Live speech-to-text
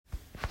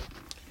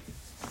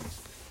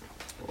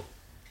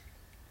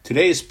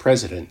Today is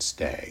President's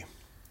Day,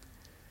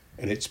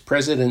 and it's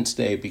President's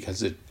Day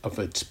because of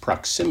its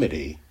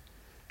proximity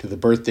to the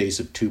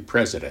birthdays of two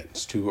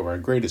presidents, two of our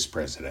greatest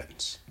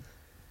presidents.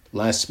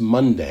 Last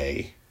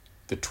Monday,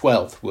 the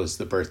 12th, was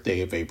the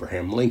birthday of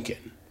Abraham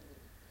Lincoln,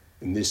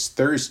 and this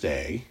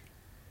Thursday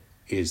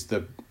is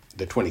the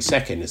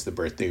 22nd is the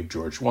birthday of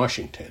George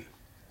Washington.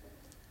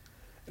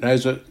 And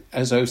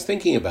as I was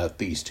thinking about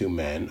these two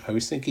men, I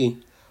was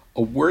thinking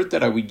a word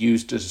that I would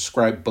use to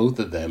describe both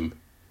of them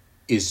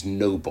is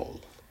noble.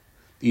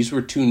 These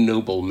were two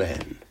noble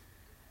men.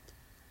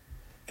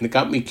 And it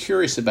got me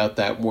curious about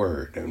that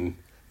word. And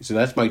so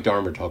that's my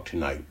Dharma talk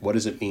tonight. What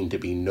does it mean to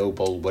be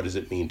noble? What does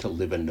it mean to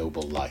live a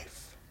noble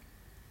life?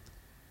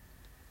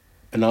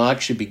 And I'll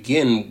actually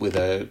begin with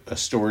a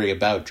story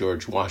about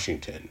George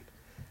Washington,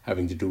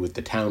 having to do with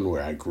the town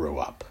where I grew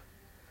up.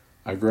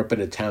 I grew up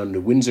in a town,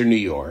 New Windsor, New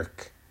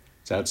York.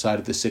 It's outside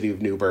of the city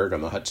of Newburgh on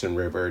the Hudson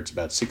River. It's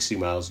about 60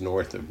 miles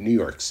north of New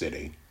York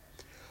City.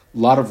 A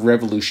lot of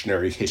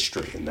revolutionary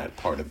history in that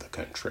part of the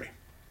country.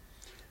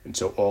 And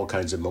so all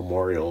kinds of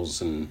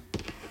memorials and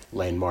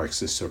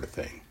landmarks, this sort of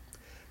thing.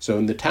 So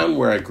in the town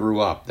where I grew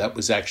up, that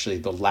was actually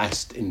the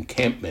last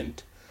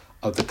encampment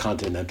of the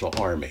Continental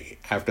Army.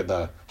 After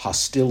the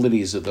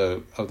hostilities of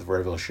the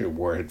Revolutionary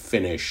War had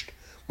finished,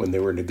 when they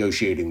were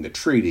negotiating the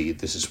treaty,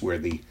 this is where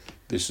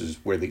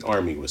the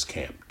army was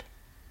camped.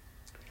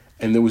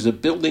 And there was a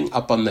building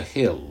up on the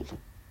hill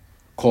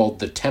called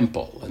the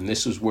Temple, and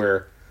this is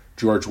where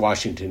George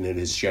Washington and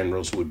his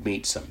generals would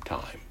meet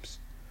sometimes.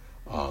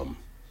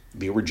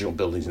 The original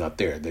building's not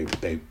there.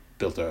 They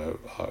built a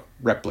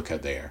replica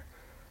there.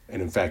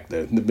 And in fact,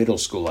 the middle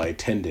school I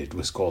attended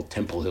was called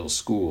Temple Hill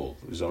School.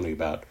 It was only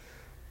about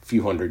a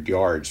few hundred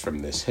yards from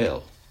this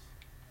hill.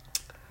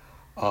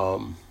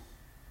 So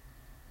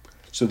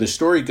the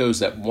story goes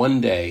that one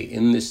day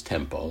in this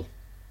temple,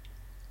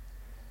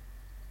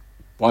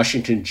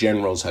 Washington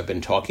generals have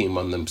been talking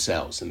among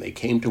themselves, and they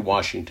came to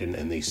Washington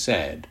and they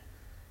said,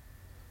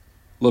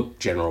 "Look,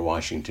 General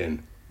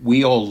Washington,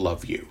 we all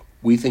love you.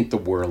 We think the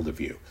world of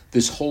you.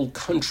 This whole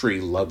country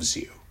loves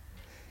you.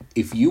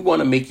 If you want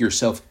to make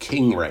yourself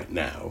king right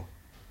now,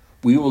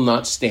 we will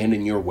not stand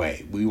in your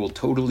way. We will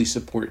totally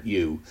support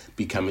you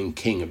becoming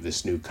king of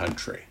this new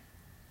country."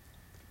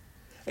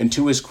 And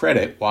to his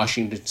credit,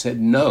 Washington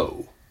said,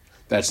 "No,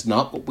 that's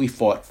not what we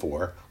fought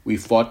for. We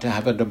fought to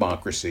have a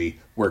democracy.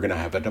 We're going to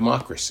have a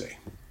democracy."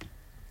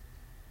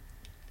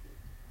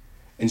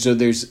 And so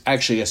there's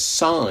actually a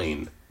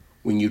sign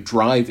when you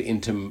drive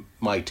into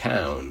my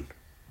town,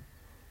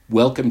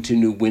 "Welcome to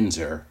New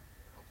Windsor,"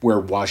 where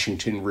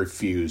Washington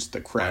refused the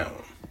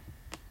crown.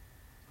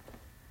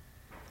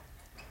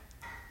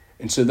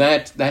 And so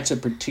that's a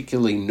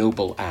particularly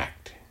noble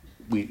act.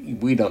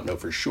 We don't know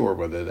for sure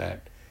whether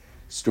that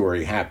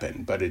story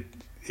happened, but it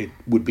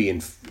would be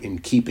in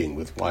keeping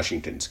with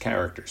Washington's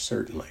character,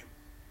 certainly.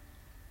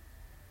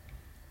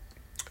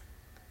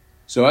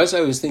 So as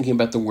I was thinking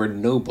about the word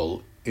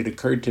noble, it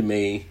occurred to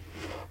me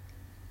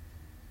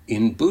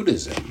in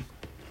Buddhism,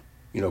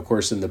 of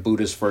course, in the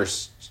Buddha's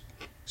first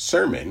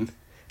sermon,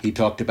 he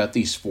talked about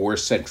these four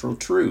central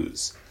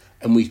truths,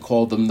 and we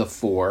call them the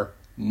four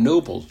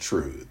noble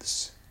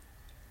truths.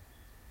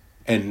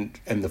 And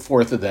the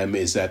fourth of them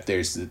is that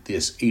there's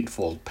this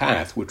eightfold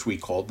path, which we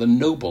call the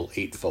Noble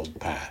Eightfold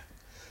Path.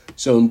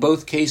 So in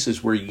both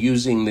cases, we're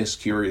using this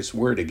curious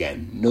word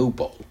again,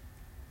 noble.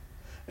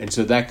 And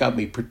so that got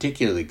me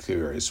particularly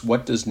curious.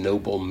 What does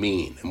noble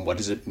mean? And what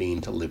does it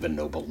mean to live a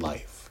noble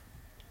life?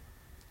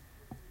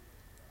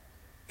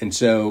 And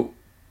so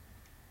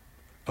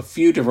a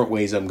few different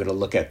ways I'm going to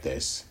look at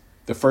this.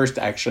 The first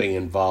actually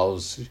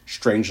involves,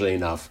 strangely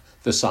enough,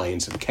 the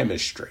science of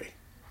chemistry.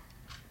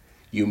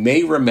 You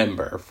may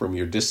remember from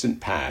your distant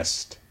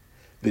past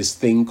this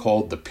thing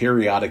called the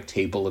periodic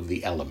table of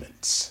the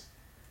elements,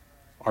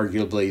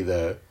 arguably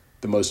the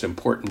most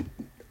important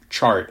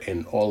chart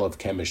in all of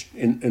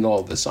chemistry, in all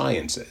of the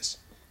sciences.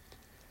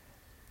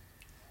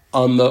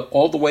 All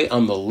the way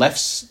on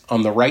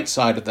the right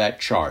side of that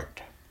chart,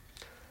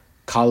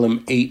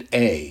 column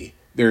 8A,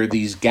 there are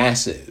these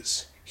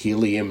gases,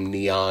 helium,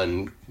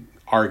 neon,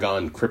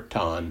 argon,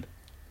 krypton,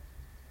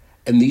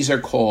 and these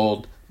are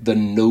called the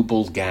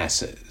noble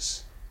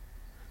gases.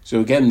 So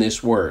again,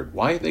 this word,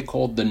 why are they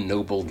called the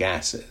noble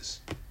gases?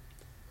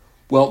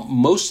 Well,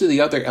 most of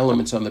the other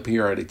elements on the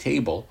periodic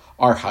table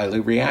are highly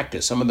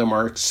reactive. Some of them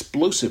are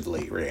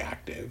explosively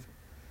reactive.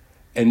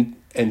 And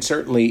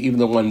certainly even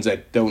the ones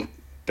that don't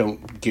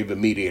give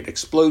immediate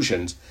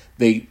explosions,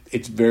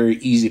 it's very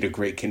easy to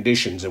create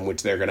conditions in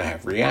which they're going to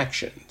have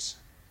reactions.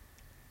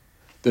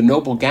 The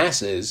noble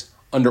gases,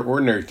 under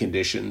ordinary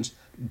conditions,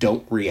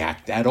 don't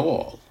react at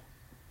all.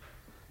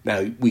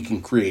 Now, we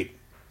can create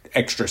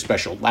extra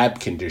special lab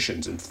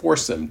conditions and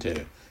force them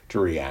to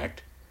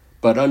react,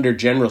 but under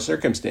general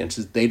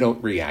circumstances, they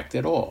don't react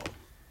at all.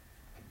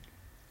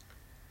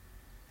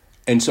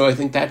 And so I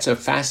think that's a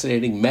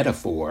fascinating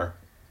metaphor,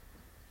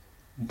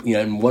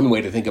 and one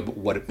way to think about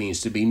what it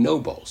means to be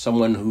noble.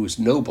 Someone who's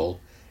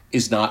noble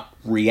is not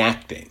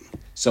reacting.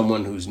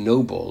 Someone who's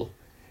noble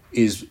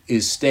is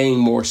staying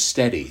more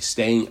steady,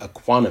 staying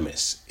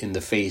equanimous in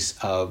the face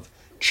of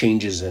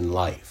changes in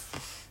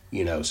life.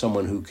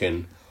 Someone who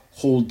can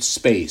hold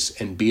space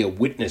and be a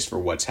witness for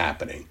what's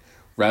happening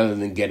rather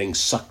than getting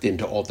sucked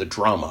into all the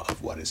drama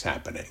of what is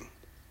happening.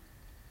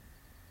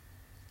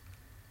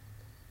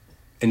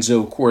 And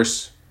so, of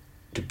course,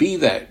 to be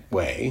that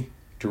way,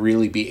 to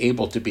really be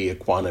able to be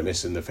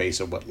equanimous in the face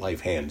of what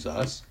life hands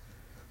us,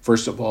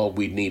 first of all,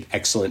 we'd need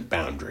excellent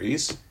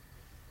boundaries,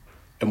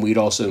 and we'd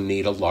also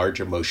need a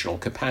large emotional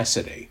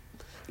capacity.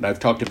 And I've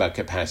talked about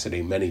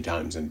capacity many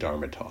times in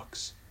Dharma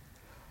talks.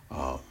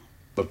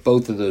 But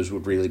both of those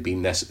would really be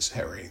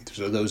necessary.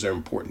 So those are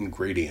important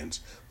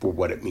ingredients for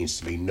what it means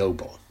to be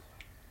noble.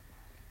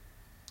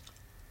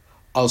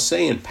 I'll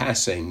say in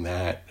passing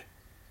that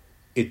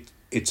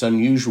it's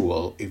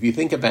unusual. If you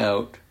think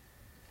about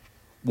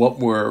what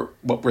were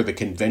the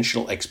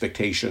conventional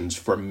expectations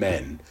for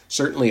men,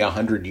 certainly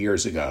 100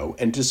 years ago,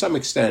 and to some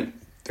extent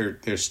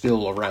they're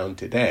still around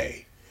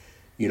today,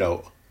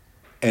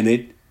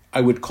 and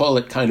I would call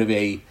it kind of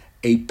a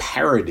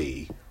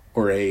parody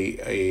or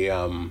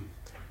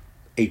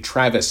a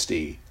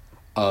travesty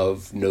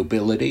of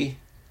nobility.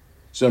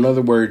 So in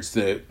other words,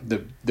 the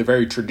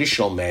very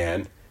traditional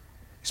man is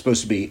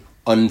supposed to be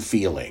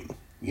unfeeling.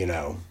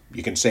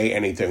 You can say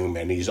anything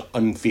and he's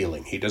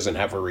unfeeling. He doesn't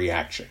have a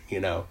reaction.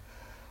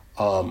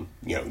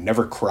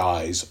 Never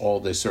cries, all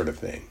this sort of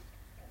thing.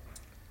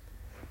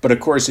 But of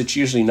course, it's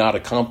usually not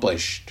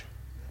accomplished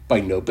by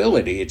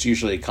nobility. It's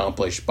usually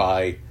accomplished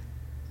by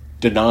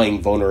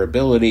denying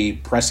vulnerability,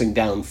 pressing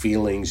down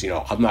feelings.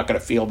 I'm not going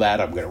to feel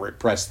that. I'm going to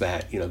repress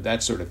that,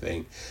 that sort of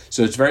thing.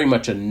 So it's very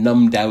much a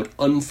numbed out,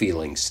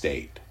 unfeeling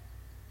state.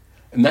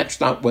 And that's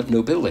not what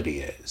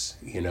nobility is.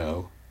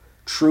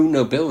 True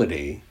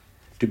nobility,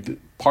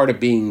 part of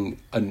being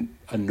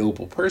a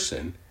noble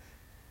person,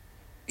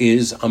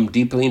 is I'm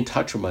deeply in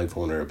touch with my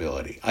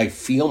vulnerability. I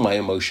feel my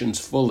emotions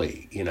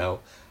fully,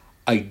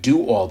 I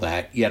do all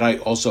that, yet I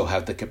also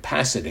have the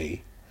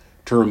capacity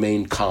to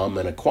remain calm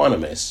and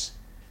equanimous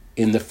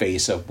in the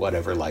face of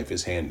whatever life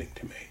is handing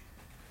to me.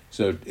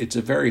 So it's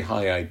a very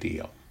high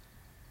ideal.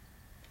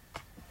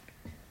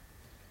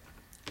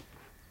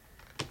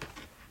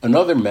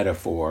 Another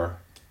metaphor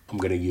I'm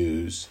going to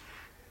use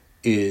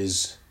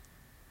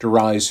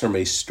derives from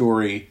a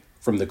story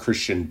from the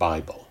Christian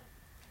Bible.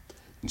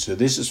 And so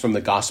this is from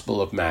the Gospel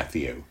of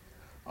Matthew.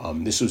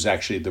 This was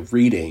actually the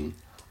reading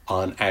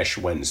on Ash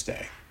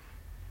Wednesday.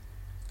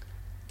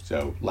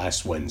 So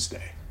last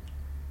Wednesday.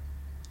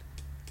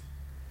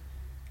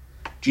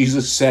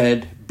 Jesus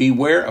said,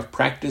 "Beware of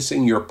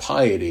practicing your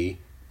piety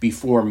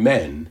before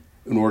men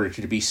in order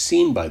to be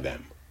seen by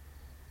them,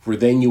 for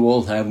then you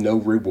will have no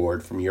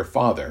reward from your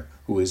Father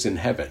who is in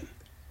heaven.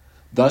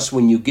 Thus,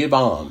 when you give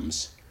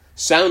alms,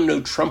 sound no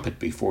trumpet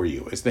before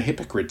you, as the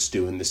hypocrites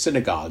do in the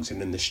synagogues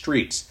and in the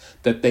streets,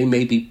 that they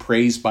may be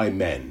praised by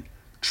men.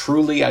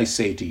 Truly I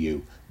say to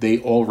you, they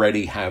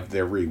already have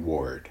their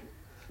reward.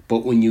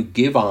 But when you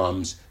give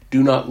alms,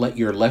 do not let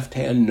your left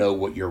hand know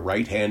what your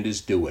right hand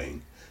is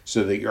doing,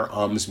 so that your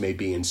alms may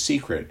be in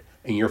secret,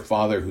 and your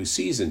Father who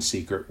sees in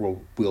secret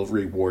will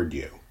reward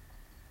you.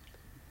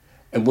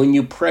 And when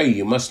you pray,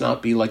 you must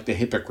not be like the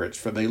hypocrites,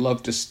 for they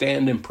love to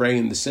stand and pray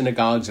in the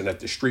synagogues and at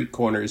the street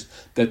corners,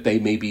 that they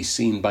may be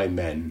seen by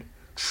men.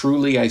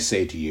 Truly I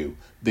say to you,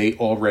 they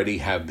already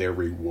have their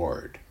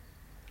reward.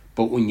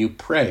 But when you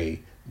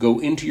pray, go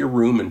into your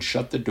room and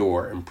shut the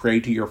door and pray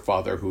to your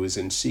Father who is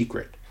in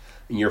secret,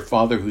 and your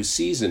Father who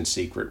sees in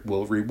secret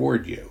will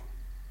reward you.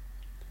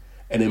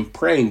 And in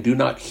praying, do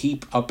not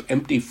heap up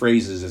empty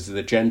phrases as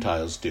the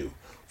Gentiles do,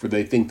 for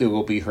they think they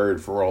will be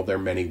heard for all their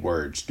many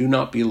words. Do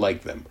not be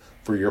like them,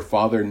 for your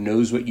Father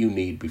knows what you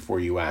need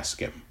before you ask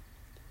him.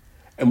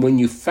 And when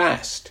you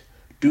fast,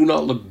 do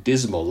not look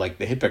dismal like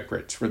the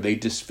hypocrites, for they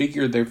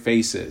disfigure their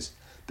faces,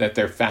 that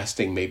their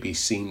fasting may be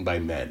seen by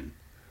men.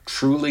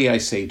 Truly I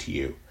say to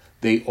you,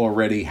 they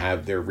already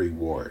have their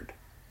reward.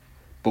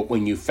 But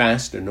when you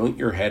fast, anoint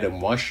your head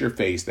and wash your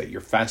face, that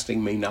your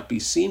fasting may not be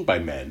seen by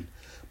men,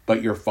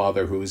 but your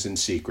Father who is in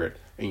secret,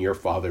 and your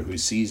Father who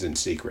sees in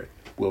secret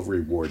will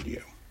reward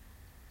you."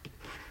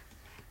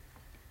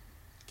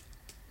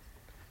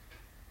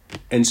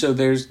 And so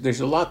there's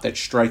a lot that's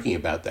striking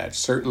about that.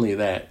 Certainly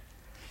that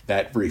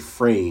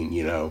refrain,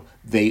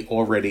 they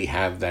already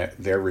have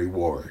their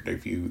reward.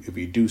 If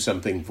you do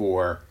something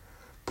for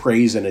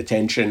praise and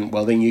attention,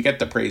 well, then you get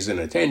the praise and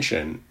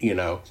attention,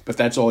 but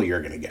that's all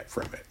you're going to get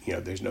from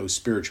it. There's no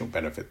spiritual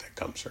benefit that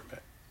comes from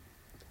it.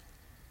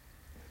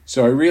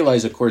 So I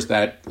realize, of course,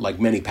 that like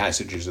many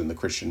passages in the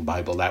Christian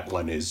Bible, that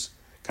one is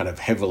kind of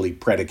heavily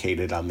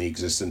predicated on the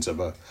existence of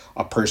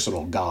a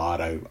personal God,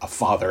 a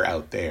father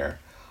out there.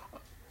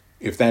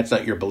 If that's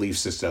not your belief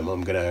system,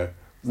 I'm going to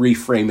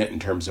reframe it in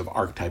terms of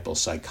archetypal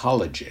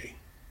psychology.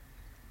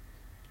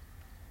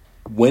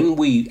 When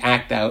we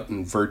act out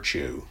in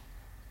virtue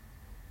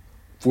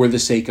for the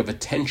sake of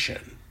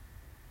attention,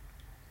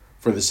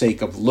 for the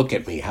sake of look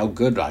at me, how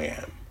good I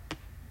am,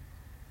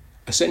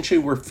 essentially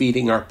we're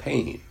feeding our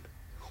pain.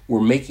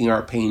 We're making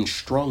our pain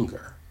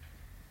stronger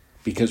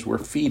because we're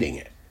feeding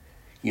it.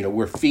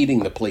 We're feeding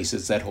the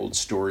places that hold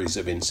stories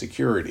of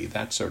insecurity,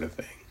 that sort of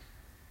thing.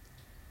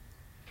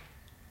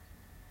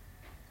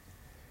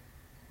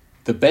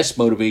 The best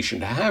motivation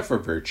to have for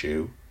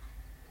virtue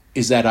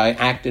is that I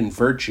act in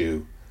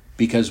virtue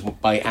because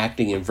by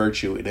acting in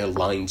virtue, it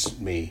aligns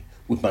me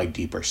with my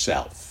deeper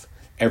self.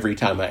 Every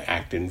time I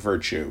act in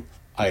virtue,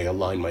 I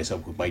align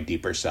myself with my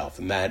deeper self.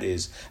 And that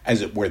is,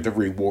 as it were, the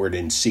reward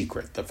in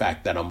secret, the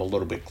fact that I'm a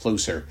little bit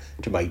closer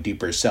to my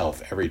deeper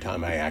self every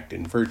time I act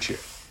in virtue,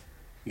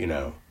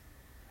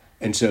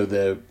 And so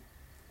the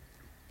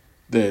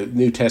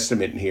New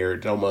Testament here,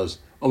 it almost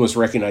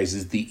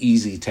recognizes the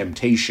easy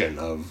temptation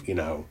of,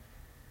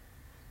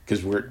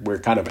 because we're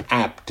kind of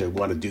apt to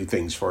want to do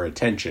things for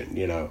attention,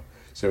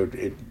 So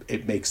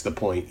it makes the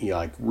point,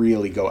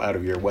 really go out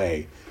of your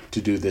way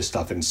to do this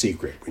stuff in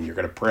secret. When you're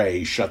going to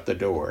pray, shut the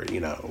door,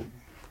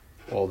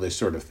 all this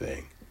sort of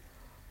thing.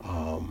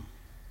 And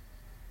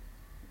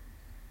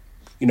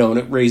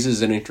it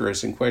raises an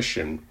interesting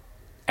question.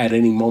 At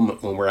any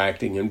moment when we're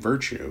acting in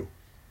virtue,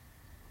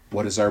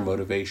 what is our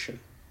motivation?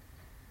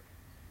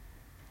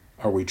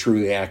 Are we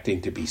truly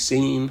acting to be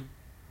seen?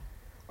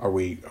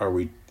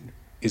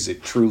 Is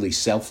it truly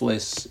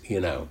selfless?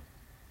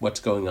 What's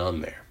going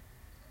on there?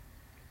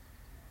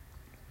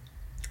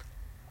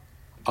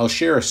 I'll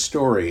share a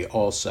story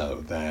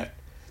also that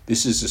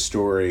this is a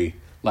story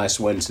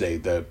last Wednesday,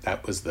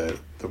 that was the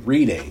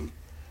reading,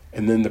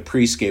 and then the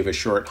priest gave a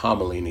short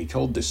homily and he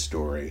told this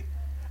story.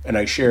 And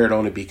I share it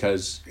only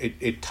because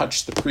it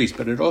touched the priest,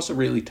 but it also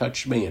really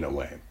touched me in a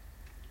way.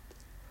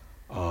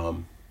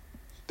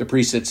 The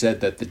priest had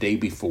said that the day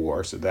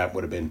before, so that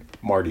would have been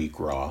Mardi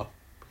Gras,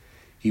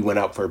 he went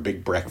out for a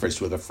big breakfast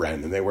with a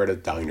friend, and they were at a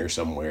diner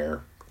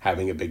somewhere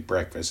having a big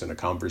breakfast and a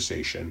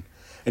conversation.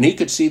 And he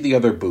could see the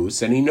other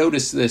booths, and he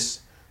noticed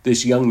this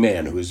young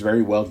man who was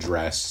very well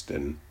dressed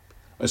and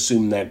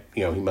assumed that,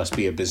 he must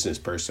be a business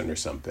person or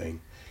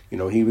something.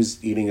 He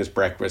was eating his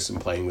breakfast and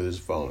playing with his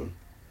phone.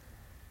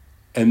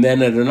 And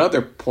then at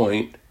another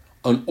point,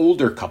 an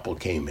older couple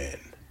came in,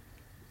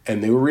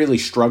 and they were really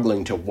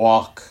struggling to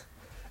walk,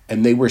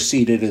 and they were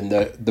seated in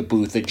the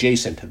booth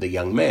adjacent to the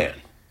young man.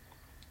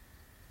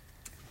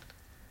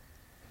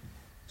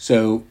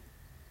 So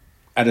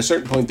at a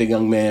certain point, the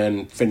young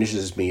man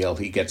finishes his meal,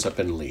 he gets up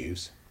and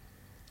leaves.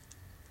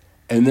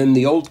 And then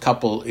the old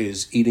couple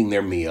is eating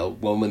their meal.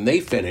 Well, when they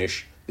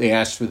finish, they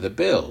ask for the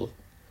bill,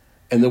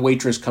 and the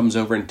waitress comes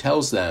over and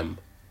tells them,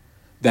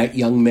 that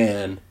young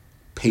man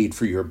paid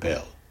for your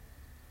bill.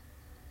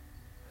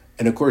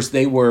 And of course,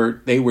 they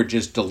were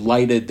just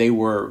delighted. They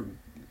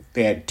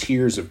had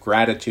tears of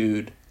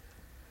gratitude.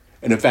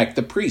 And in fact,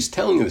 the priest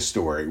telling the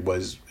story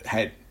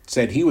had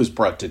said he was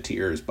brought to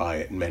tears by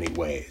it in many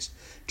ways.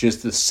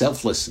 Just the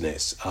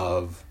selflessness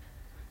of,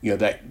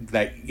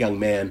 that young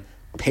man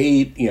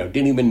paid,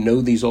 didn't even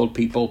know these old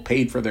people,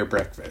 paid for their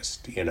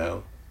breakfast,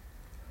 And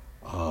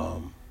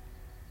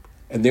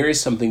there is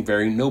something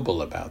very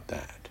noble about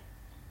that.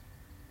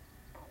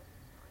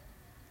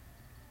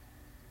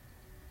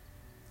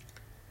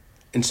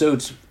 And so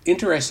it's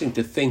interesting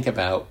to think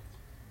about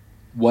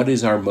what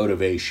is our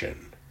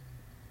motivation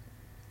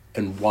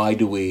and why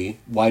do we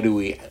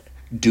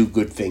do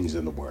good things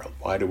in the world?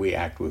 Why do we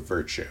act with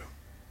virtue?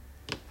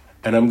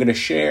 And I'm going to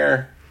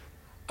share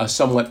a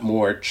somewhat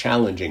more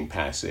challenging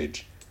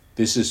passage.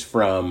 This is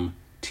from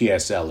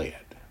T.S.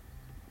 Eliot.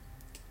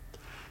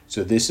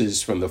 So this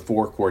is from the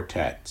Four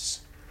Quartets,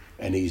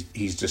 and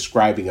he's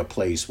describing a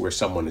place where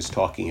someone is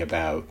talking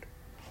about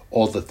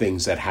all the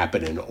things that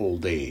happen in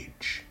old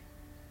age.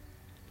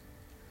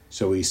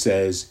 So he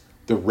says,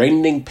 the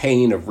rending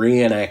pain of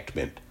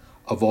reenactment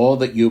of all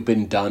that you've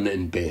been done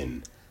and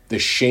been, the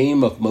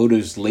shame of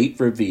motives late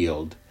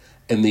revealed,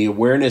 and the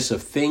awareness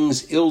of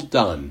things ill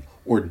done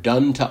or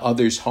done to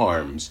others'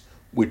 harms,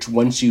 which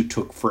once you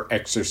took for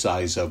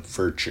exercise of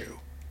virtue.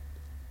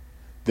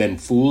 Then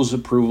fool's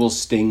approval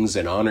stings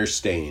and honor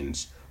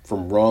stains,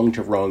 from wrong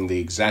to wrong the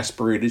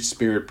exasperated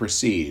spirit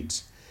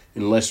proceeds,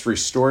 unless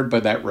restored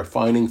by that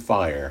refining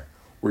fire,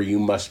 where you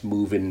must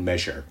move in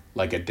measure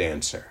like a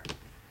dancer.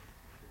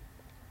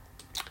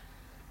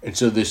 And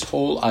so this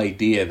whole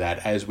idea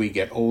that as we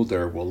get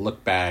older, we'll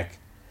look back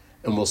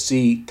and we'll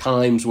see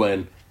times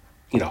when,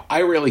 I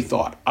really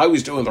thought I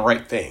was doing the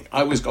right thing.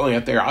 I was going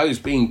out there. I was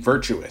being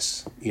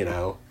virtuous,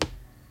 And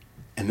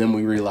then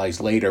we realize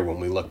later when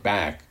we look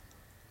back,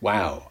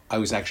 wow, I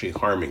was actually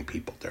harming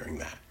people during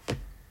that,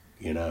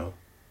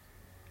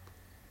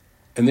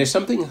 And there's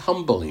something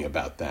humbling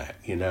about that,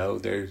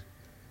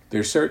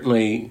 There's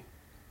certainly,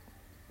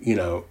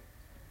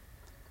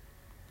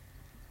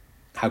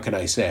 how can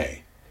I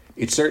say?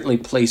 It certainly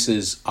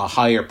places a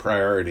higher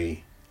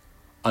priority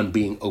on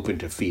being open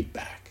to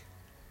feedback,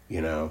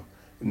 And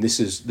this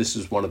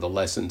is one of the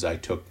lessons I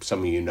took. Some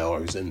of you know I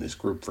was in this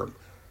group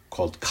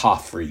called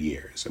KOF for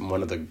years. And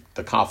one of the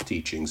KOF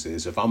teachings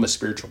is if I'm a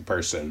spiritual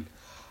person,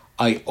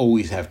 I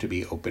always have to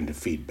be open to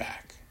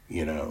feedback,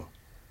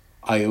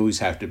 I always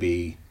have to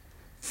be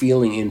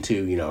feeling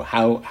into,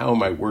 how are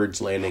my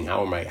words landing?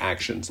 How are my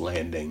actions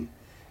landing?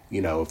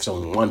 If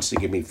someone wants to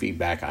give me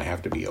feedback, I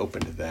have to be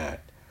open to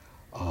that.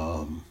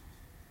 And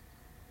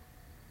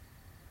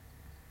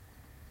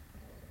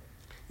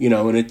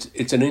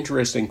it's an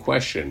interesting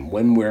question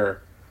when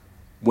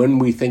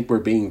we think we're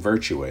being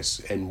virtuous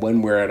and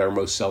when we're at our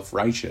most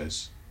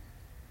self-righteous.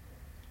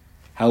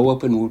 How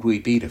open would we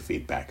be to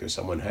feedback if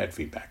someone had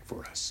feedback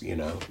for us,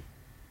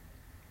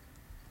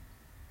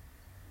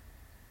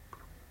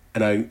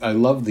 And I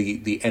love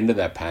the end of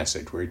that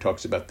passage where he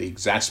talks about the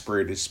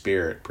exasperated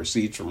spirit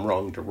proceeds from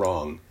wrong to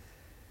wrong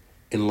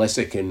unless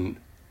it can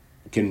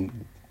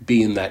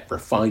be in that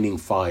refining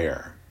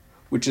fire,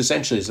 which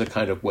essentially is a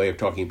kind of way of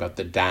talking about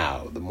the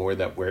Tao. The more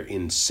that we're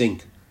in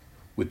sync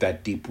with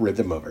that deep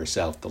rhythm of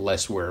ourselves, the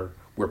less we're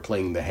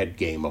playing the head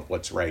game of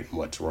what's right and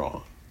what's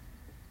wrong.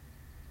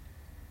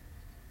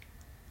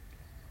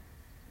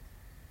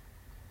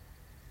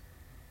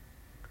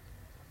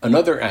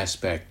 Another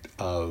aspect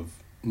of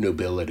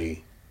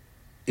nobility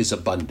is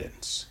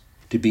abundance.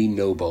 To be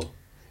noble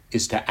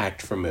is to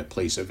act from a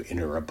place of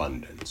inner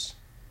abundance.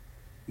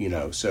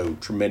 So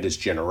tremendous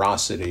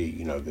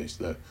generosity, there's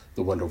the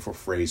wonderful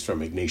phrase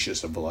from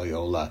Ignatius of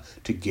Loyola,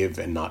 to give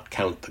and not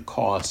count the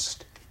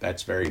cost.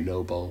 That's very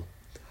noble.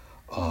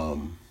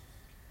 To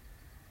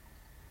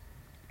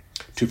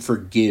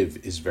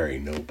forgive is very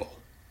noble.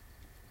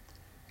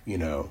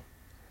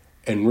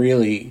 And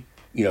really,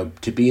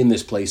 to be in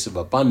this place of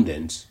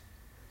abundance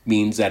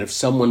means that if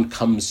someone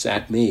comes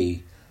at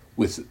me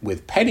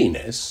with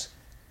pettiness,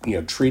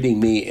 treating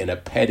me in a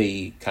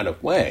petty kind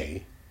of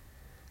way,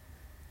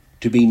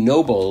 to be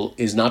noble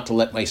is not to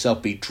let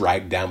myself be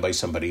dragged down by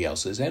somebody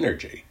else's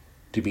energy.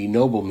 To be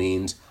noble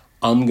means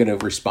I'm going to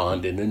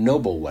respond in a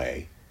noble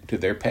way to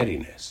their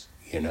pettiness,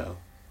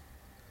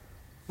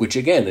 which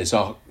again is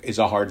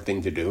a hard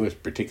thing to do. It's a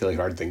particularly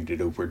hard thing to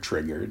do if we're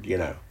triggered,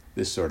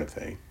 this sort of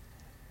thing.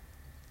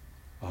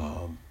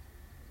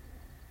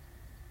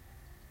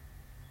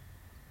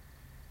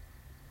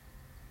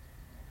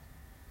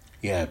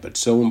 But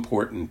so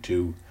important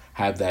to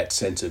have that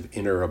sense of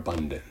inner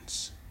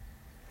abundance.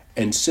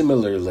 And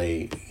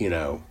similarly,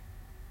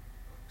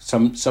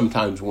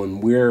 sometimes when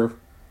we're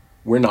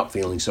not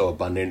feeling so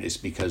abundant, it's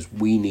because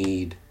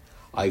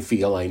I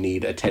feel I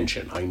need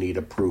attention, I need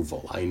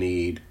approval, I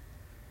need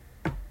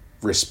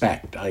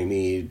respect, I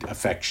need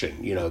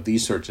affection,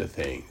 these sorts of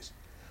things.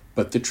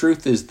 But the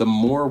truth is, the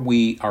more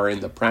we are in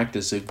the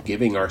practice of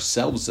giving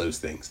ourselves those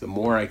things, the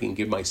more I can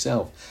give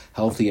myself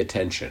healthy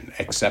attention,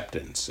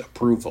 acceptance,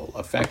 approval,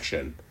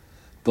 affection,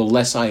 the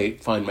less I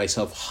find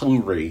myself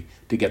hungry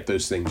to get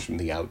those things from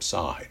the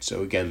outside.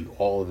 So again,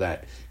 all of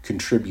that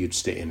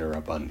contributes to inner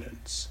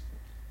abundance.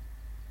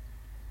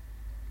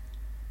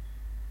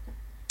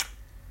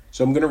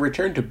 So I'm going to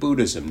return to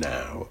Buddhism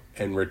now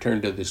and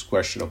return to this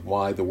question of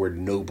why the word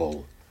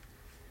noble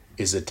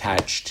is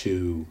attached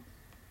to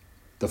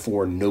the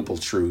Four Noble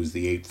Truths,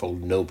 the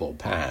Eightfold Noble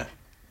Path.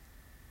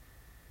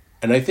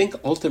 And I think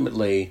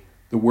ultimately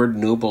the word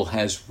noble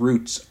has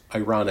roots,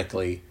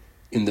 ironically,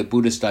 in the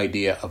Buddhist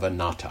idea of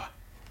anatta,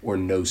 or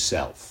no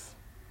self.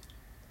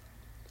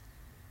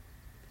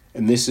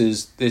 And this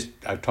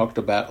I've talked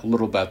about a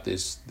little about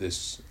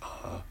this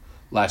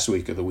last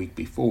week or the week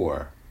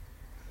before.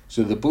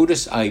 So the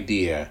Buddhist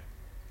idea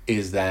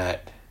is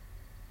that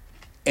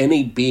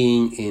any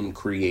being in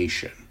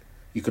creation,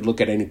 you could look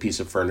at any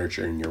piece of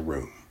furniture in your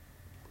room,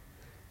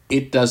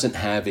 it doesn't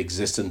have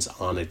existence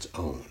on its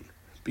own,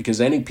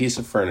 because any piece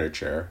of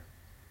furniture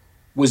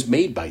was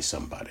made by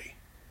somebody,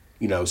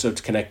 so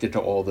it's connected to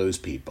all those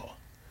people.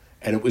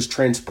 And it was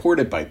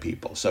transported by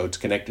people, so it's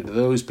connected to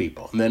those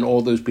people. And then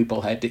all those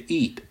people had to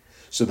eat.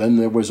 So then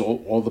there was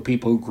all the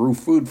people who grew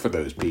food for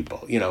those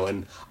people,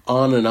 and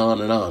on and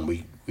on and on.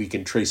 We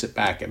can trace it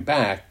back and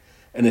back.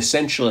 And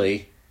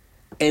essentially,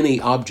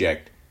 any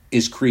object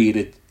is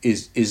created,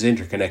 is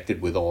interconnected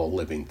with all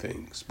living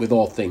things, with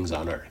all things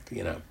on earth,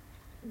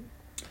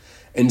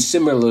 And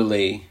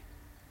similarly,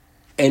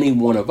 any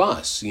one of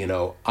us,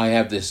 I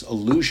have this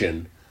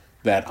illusion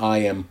that I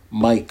am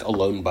Mike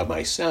alone by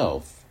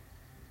myself.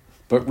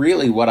 But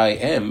really what I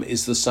am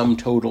is the sum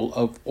total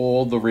of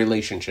all the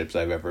relationships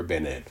I've ever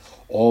been in,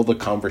 all the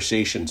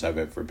conversations I've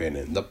ever been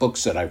in, the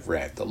books that I've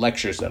read, the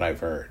lectures that I've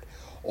heard,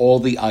 all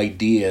the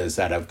ideas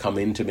that have come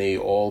into me,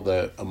 all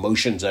the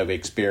emotions I've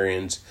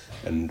experienced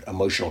and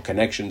emotional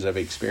connections I've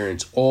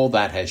experienced, all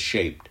that has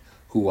shaped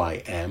who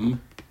I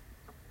am,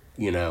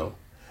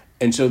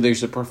 And so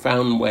there's a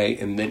profound way,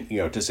 and then,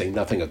 to say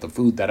nothing of the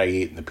food that I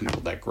eat and the people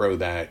that grow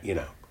that,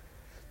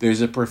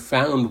 there's a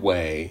profound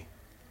way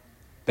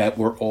that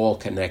we're all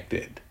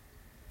connected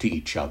to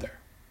each other.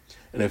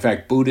 And in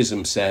fact,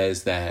 Buddhism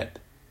says that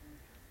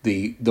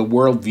the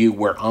worldview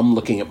where I'm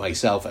looking at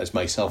myself as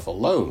myself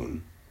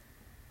alone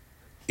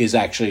is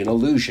actually an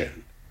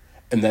illusion,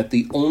 and that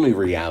the only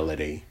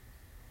reality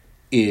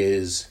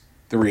is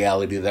the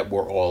reality that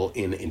we're all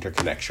in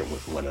interconnection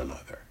with one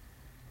another.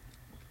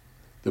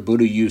 The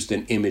Buddha used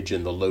an image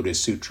in the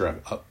Lotus Sutra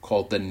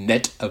called the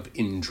net of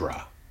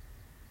Indra.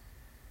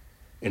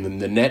 And in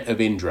the net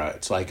of Indra,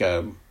 it's like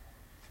a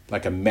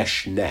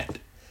mesh net.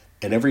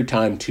 And every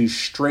time two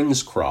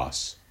strings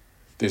cross,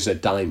 there's a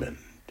diamond.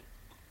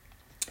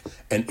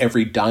 And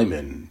every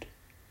diamond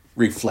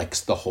reflects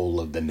the whole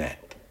of the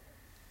net.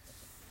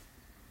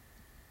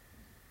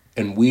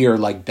 And we are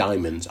like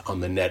diamonds on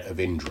the net of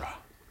Indra.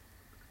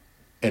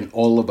 And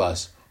all of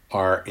us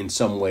are in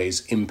some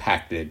ways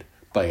impacted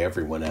by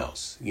everyone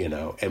else,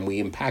 and we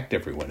impact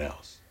everyone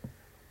else.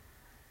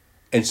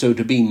 And so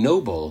to be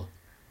noble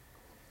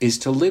is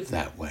to live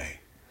that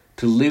way,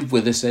 to live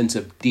with a sense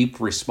of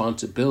deep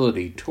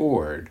responsibility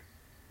toward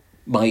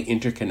my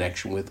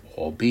interconnection with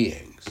all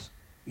beings,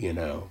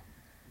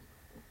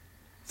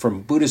 From a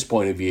Buddhist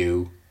point of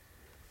view,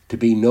 to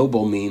be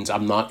noble means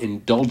I'm not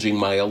indulging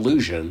my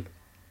illusion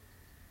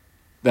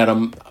that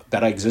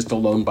I exist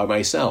alone by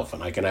myself,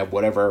 and I can have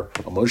whatever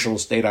emotional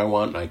state I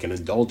want, and I can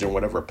indulge in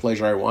whatever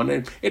pleasure I want,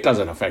 and it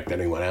doesn't affect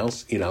anyone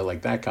else,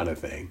 like that kind of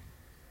thing.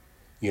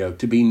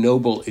 To be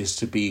noble is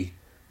to be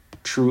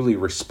truly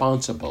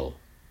responsible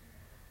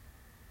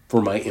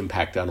for my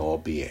impact on all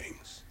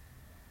beings,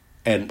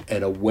 and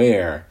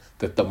aware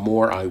that the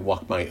more I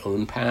walk my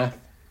own path,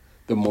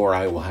 the more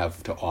I will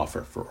have to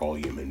offer for all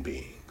human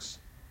beings,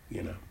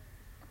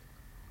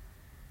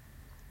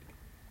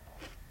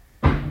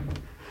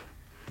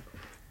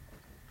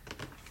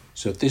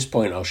 So at this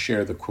point, I'll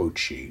share the quote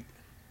sheet.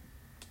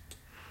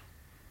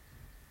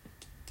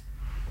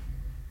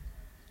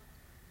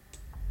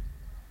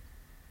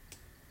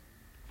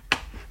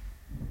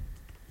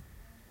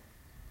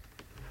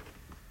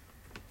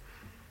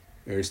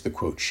 There's the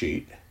quote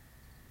sheet.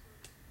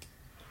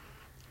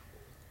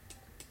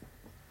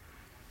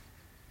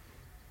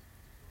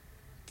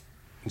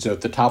 And so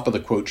at the top of the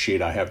quote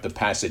sheet, I have the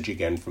passage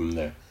again from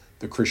the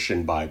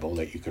Christian Bible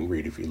that you can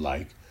read if you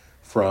like,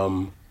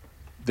 from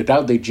the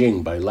Tao Te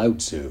Ching by Lao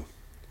Tzu.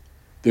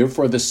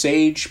 Therefore the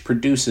sage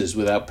produces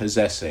without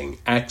possessing,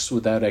 acts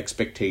without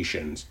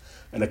expectations,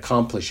 and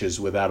accomplishes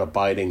without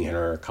abiding in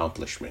her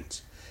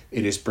accomplishments.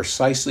 It is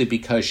precisely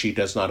because she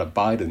does not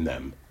abide in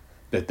them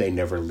that they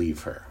never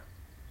leave her.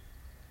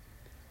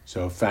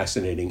 So a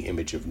fascinating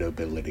image of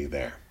nobility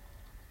there.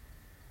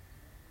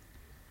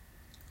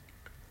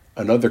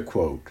 Another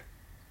quote,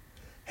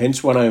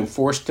 hence when I am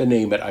forced to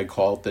name it, I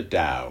call it the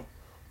Tao.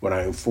 When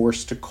I am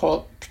forced to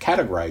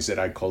categorize it,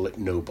 I call it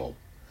noble.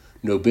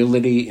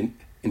 Nobility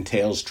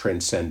entails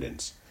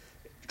transcendence.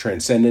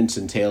 Transcendence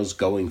entails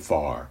going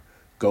far.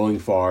 Going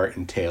far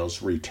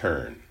entails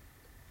return.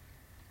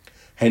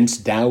 Hence,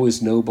 Tao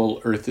is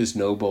noble, earth is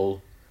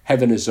noble,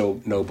 heaven is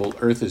noble,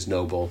 earth is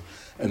noble,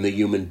 and the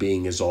human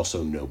being is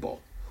also noble.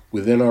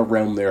 Within our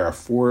realm, there are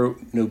 4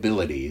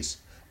 nobilities,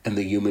 and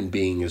the human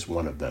being is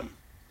one of them.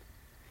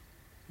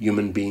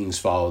 Human beings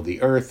follow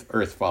the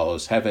earth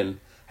follows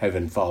heaven,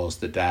 heaven follows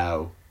the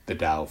Tao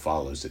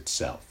follows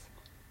itself.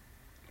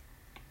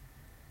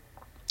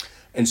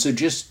 And so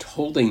just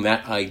holding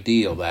that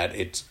ideal that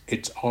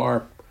it's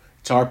our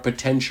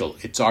potential,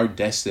 it's our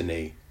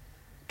destiny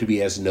to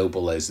be as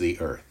noble as the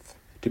earth,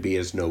 to be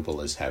as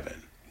noble as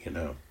heaven,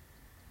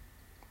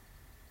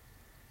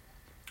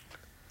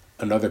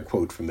 Another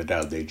quote from the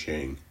Tao Te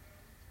Ching.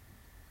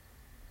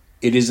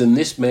 It is in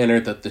this manner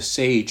that the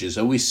sage is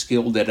always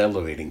skilled at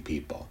elevating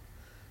people.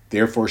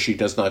 Therefore she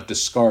does not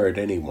discard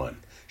anyone.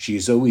 She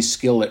is always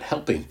skilled at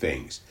helping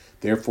things.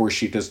 Therefore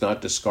she does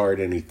not discard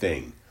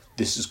anything.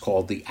 This is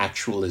called the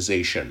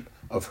actualization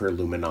of her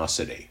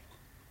luminosity.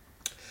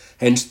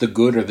 Hence the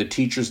good are the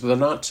teachers of the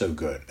not so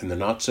good, and the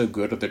not so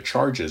good are the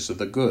charges of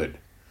the good.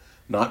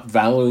 Not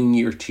valuing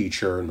your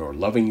teacher nor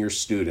loving your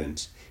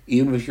students,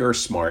 even if you are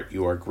smart,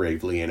 you are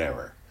gravely in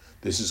error.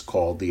 This is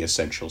called the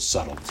essential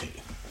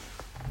subtlety.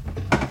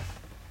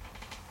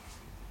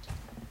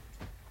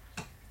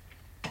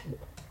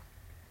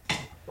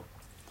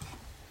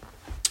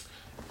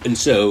 And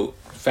so,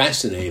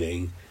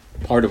 fascinating,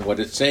 part of what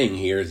it's saying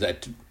here is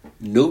that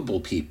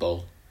noble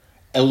people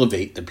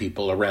elevate the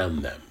people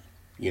around them.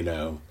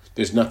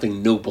 There's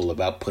nothing noble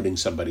about putting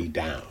somebody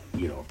down,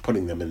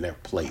 putting them in their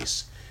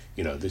place,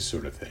 this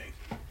sort of thing.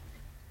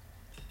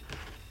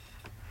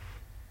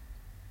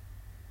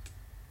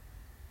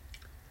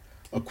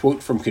 A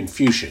quote from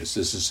Confucius.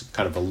 This is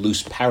kind of a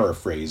loose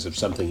paraphrase of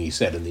something he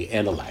said in the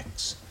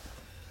Analects.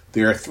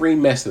 There are 3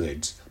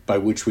 methods by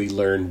which we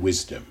learn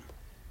wisdom.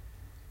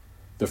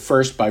 The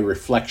first by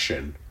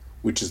reflection,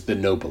 which is the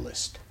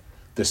noblest.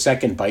 The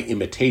second by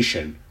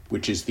imitation,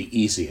 which is the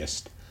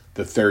easiest.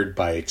 The third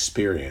by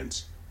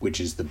experience, which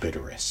is the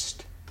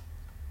bitterest.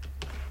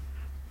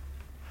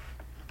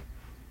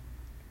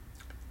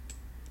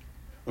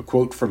 A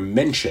quote from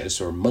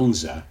Mencius, or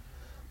Mengzi.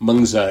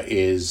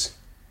 Mengzi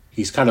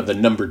he's kind of the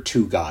number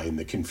 2 guy in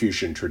the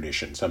Confucian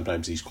tradition.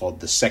 Sometimes he's called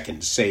the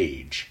second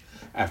sage,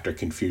 after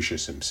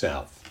Confucius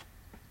himself.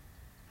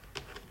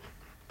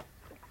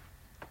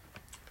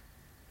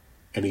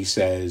 And he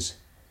says,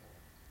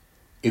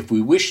 if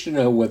we wish to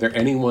know whether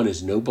anyone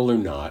is noble or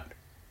not,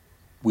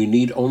 we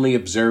need only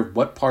observe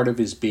what part of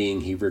his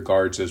being he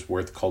regards as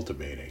worth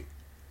cultivating.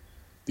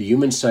 The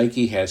human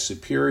psyche has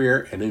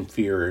superior and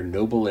inferior,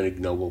 noble and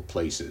ignoble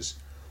places.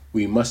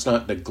 We must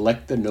not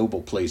neglect the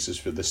noble places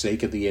for the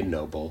sake of the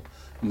ignoble,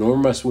 nor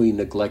must we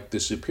neglect the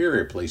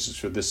superior places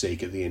for the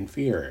sake of the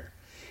inferior.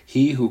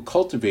 He who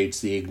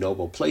cultivates the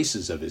ignoble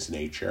places of his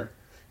nature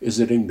is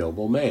an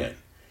ignoble man.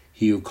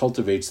 He who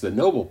cultivates the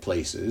noble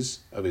places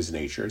of his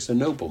nature is a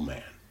noble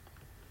man.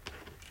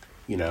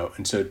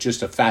 And so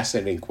just a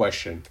fascinating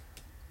question.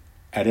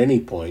 At any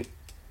point,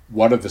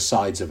 what are the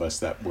sides of us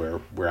that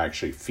we're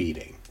actually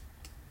feeding?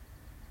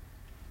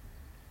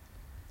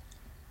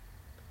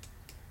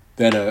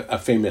 Then a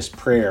famous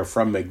prayer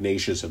from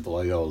Ignatius of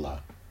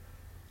Loyola.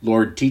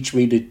 Lord, teach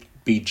me to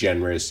be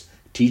generous.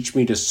 Teach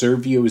me to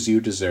serve you as you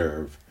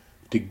deserve,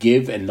 to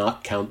give and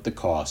not count the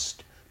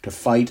cost, to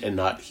fight and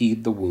not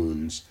heed the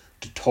wounds,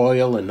 to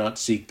toil and not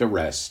seek the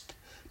rest,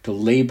 to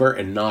labor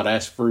and not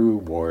ask for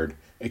reward,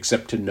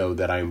 except to know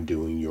that I am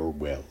doing your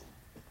will.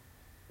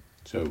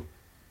 So,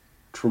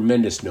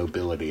 tremendous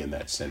nobility in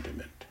that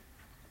sentiment.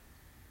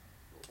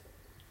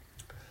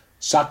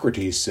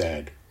 Socrates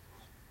said,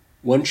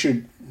 one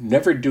should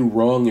never do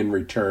wrong in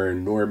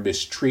return, nor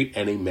mistreat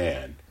any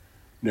man,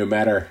 no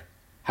matter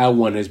how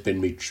one has been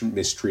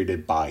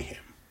mistreated by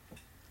him.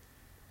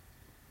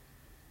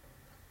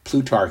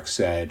 Plutarch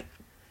said,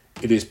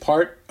 it is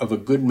part of a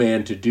good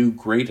man to do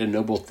great and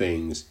noble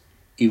things,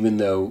 even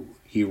though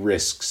he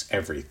risks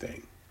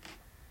everything.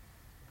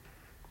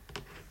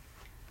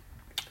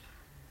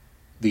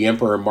 The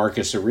Emperor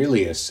Marcus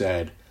Aurelius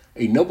said,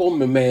 a noble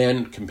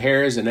man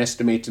compares and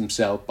estimates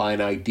himself by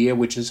an idea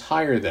which is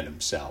higher than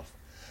himself,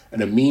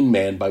 and a mean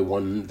man by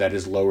one that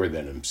is lower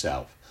than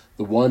himself.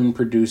 The one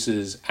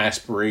produces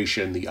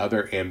aspiration, the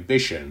other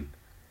ambition,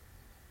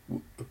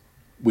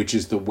 which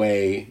is the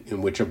way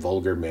in which a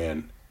vulgar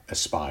man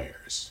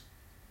aspires.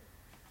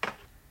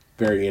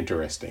 Very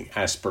interesting.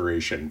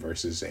 Aspiration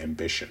versus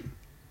ambition.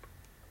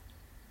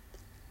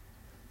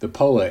 The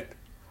poet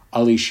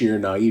Ali Shir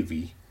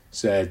Naivi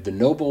said, the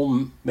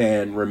noble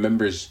man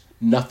remembers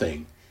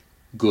nothing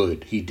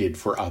good he did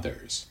for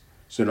others.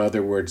 So in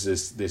other words,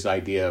 this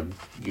idea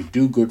of you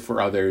do good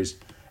for others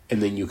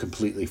and then you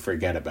completely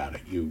forget about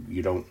it.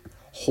 You don't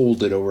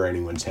hold it over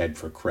anyone's head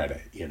for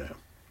credit,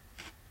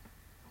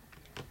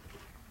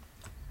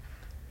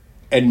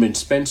 Edmund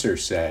Spencer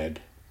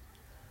said,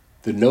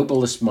 the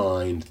noblest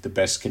mind the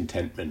best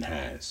contentment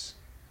has.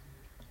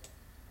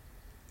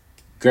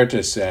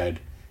 Goethe said,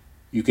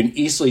 you can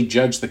easily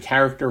judge the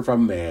character of a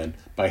man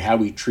by how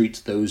he treats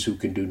those who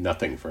can do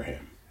nothing for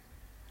him.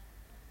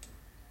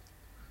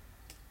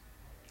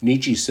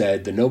 Nietzsche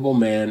said, the noble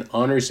man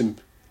honors him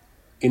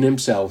in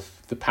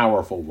himself the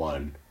powerful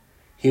one,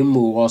 him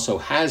who also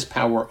has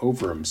power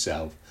over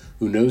himself,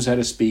 who knows how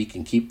to speak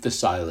and keep the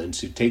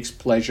silence, who takes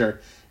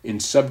pleasure in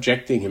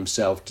subjecting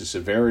himself to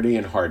severity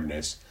and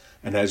hardness,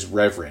 and has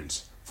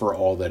reverence for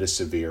all that is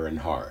severe and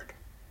hard.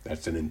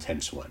 That's an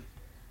intense one.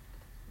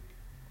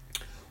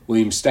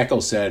 William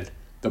Steckel said,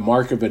 the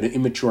mark of an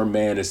immature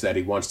man is that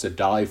he wants to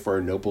die for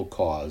a noble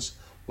cause,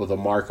 while the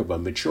mark of a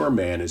mature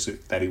man is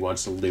that he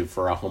wants to live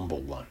for a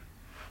humble one.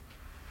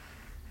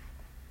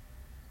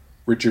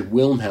 Richard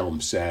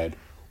Wilhelm said,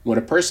 when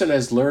a person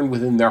has learned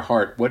within their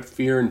heart what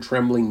fear and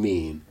trembling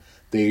mean,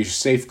 they are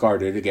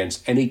safeguarded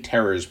against any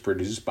terrors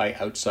produced by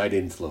outside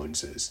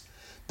influences.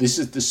 This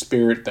is the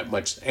spirit that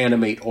must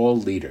animate all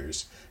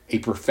leaders, a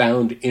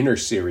profound inner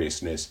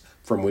seriousness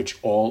from which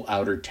all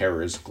outer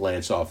terrors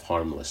glance off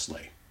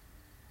harmlessly.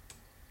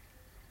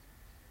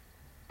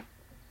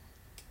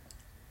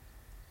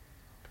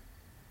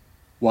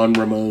 Juan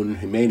Ramon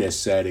Jimenez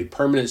said, a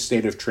permanent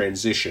state of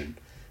transition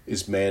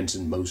is man's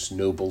most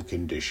noble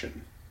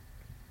condition.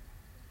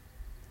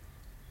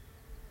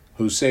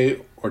 Jose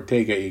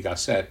Ortega y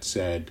Gasset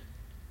said,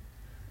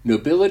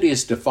 nobility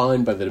is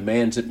defined by the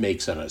demands it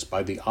makes on us,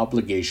 by the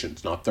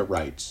obligations, not the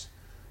rights.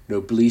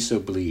 Noblesse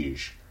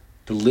oblige.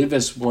 To live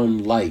as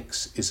one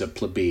likes is a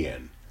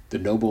plebeian. The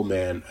noble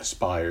man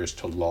aspires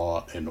to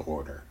law and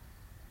order.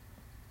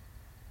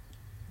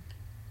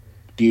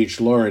 D.H.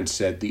 Lawrence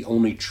said, the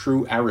only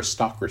true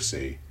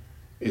aristocracy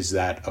is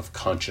that of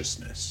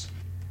consciousness.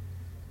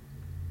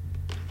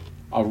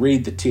 I'll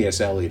read the T.S.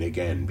 Eliot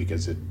again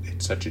because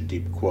it's such a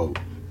deep quote.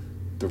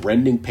 The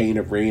rending pain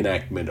of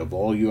reenactment of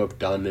all you have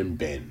done and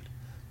been,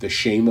 the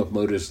shame of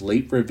motives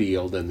late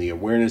revealed, and the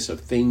awareness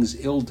of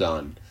things ill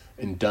done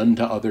and done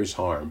to others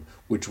harm,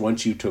 which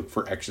once you took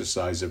for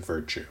exercise of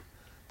virtue.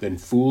 Then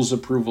fool's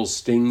approval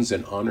stings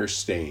and honor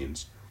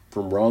stains.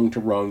 From wrong to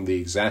wrong the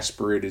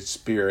exasperated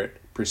spirit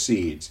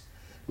proceeds,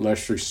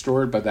 unless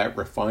restored by that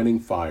refining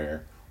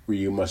fire where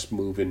you must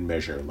move in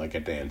measure like a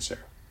dancer.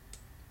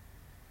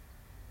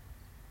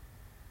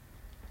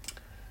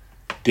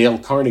 Dale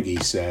Carnegie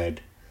said,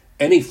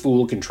 any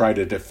fool can try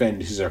to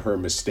defend his or her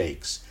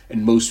mistakes,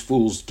 and most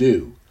fools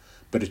do,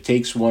 but it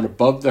takes one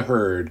above the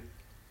herd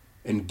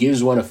and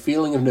gives one a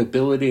feeling of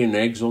nobility and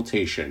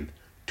exaltation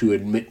to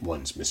admit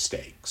one's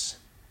mistakes.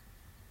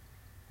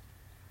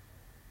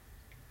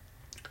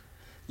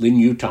 Lin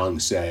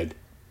Yutang said,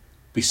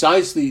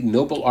 besides the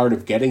noble art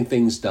of getting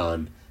things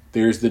done,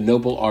 there is the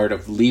noble art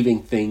of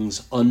leaving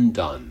things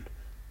undone.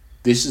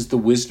 This is the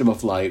wisdom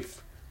of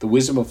life. The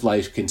wisdom of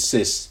life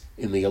consists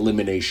in the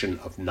elimination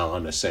of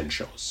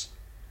non-essentials.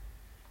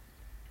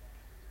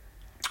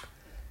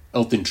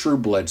 Elton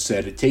Trueblood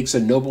said, it takes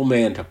a noble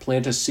man to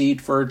plant a seed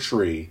for a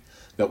tree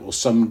that will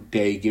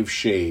someday give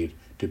shade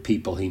to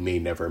people he may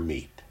never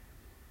meet.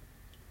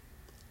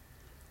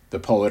 The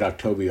poet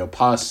Octavio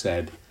Paz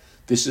said,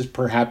 "This is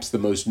perhaps the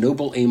most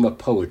noble aim of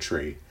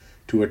poetry,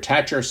 to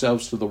attach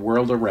ourselves to the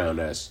world around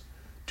us,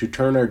 to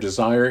turn our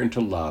desire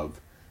into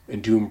love,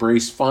 and to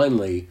embrace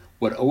finally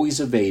what always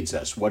evades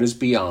us, what is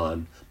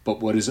beyond, but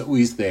what is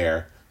always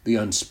there, the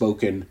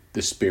unspoken,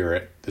 the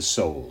spirit, the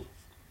soul."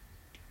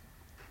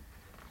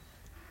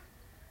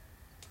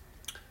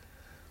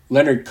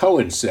 Leonard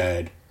Cohen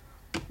said,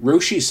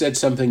 "Roshi said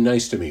something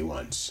nice to me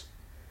once.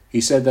 He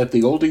said that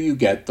the older you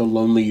get, the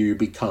lonelier you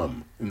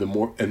become, and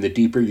the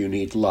deeper you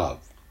need love.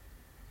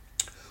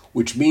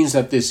 Which means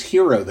that this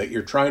hero that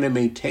you're trying to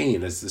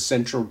maintain as the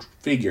central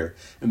figure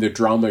in the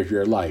drama of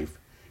your life,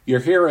 your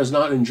hero is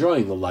not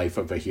enjoying the life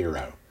of a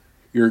hero.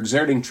 You're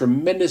exerting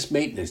tremendous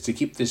maintenance to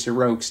keep this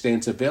heroic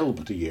stance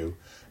available to you,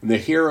 and the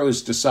hero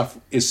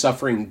is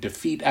suffering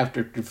defeat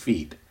after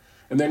defeat.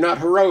 And they're not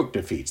heroic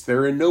defeats,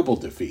 they're ignoble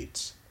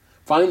defeats.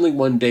 Finally,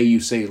 one day you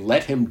say,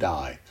 'Let him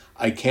die.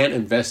 I can't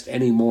invest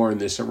any more in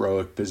this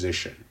heroic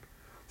position.'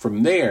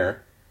 From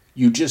there,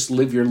 you just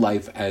live your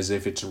life as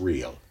if it's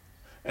real.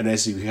 And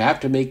as if you have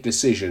to make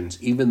decisions,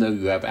 even though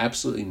you have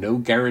absolutely no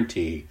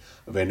guarantee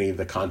of any of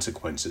the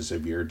consequences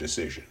of your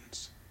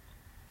decisions."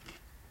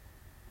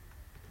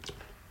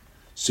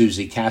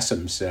 Susie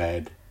Kassem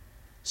said,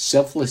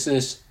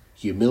 "Selflessness,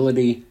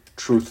 humility,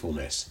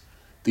 truthfulness.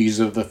 These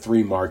are the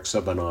 3 marks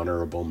of an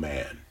honorable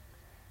man."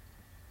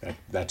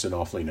 That's an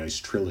awfully nice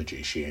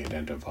trilogy she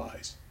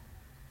identifies.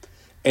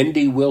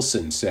 N.D.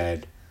 Wilson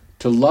said,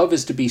 "To love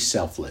is to be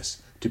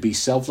selfless. To be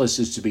selfless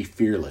is to be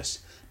fearless.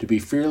 To be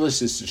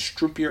fearless is to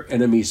strip your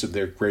enemies of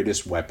their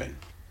greatest weapon.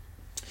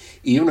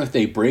 Even if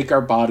they break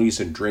our bodies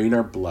and drain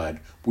our blood,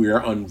 we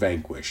are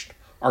unvanquished.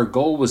 Our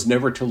goal was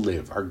never to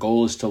live. Our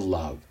goal is to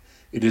love.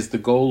 It is the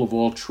goal of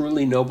all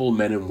truly noble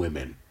men and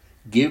women.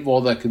 Give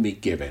all that can be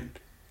given.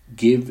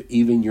 Give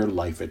even your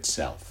life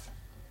itself."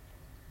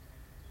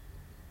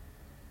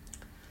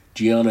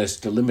 Giannis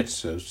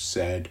Delimitsos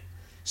said,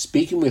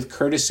 "Speaking with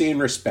courtesy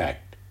and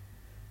respect,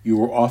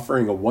 you are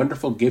offering a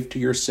wonderful gift to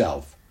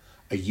yourself,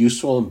 a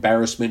useful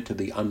embarrassment to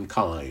the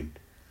unkind,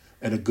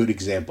 and a good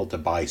example to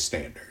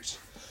bystanders."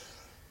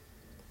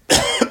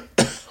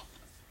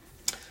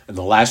 And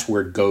the last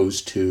word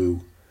goes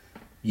to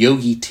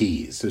Yogi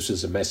Teas. This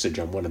is a message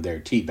on one of their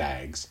tea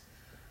bags.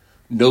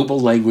 "Noble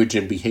language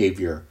and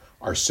behavior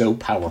are so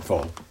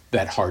powerful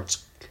that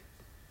hearts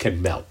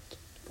can melt,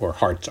 or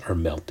hearts are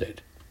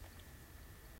melted."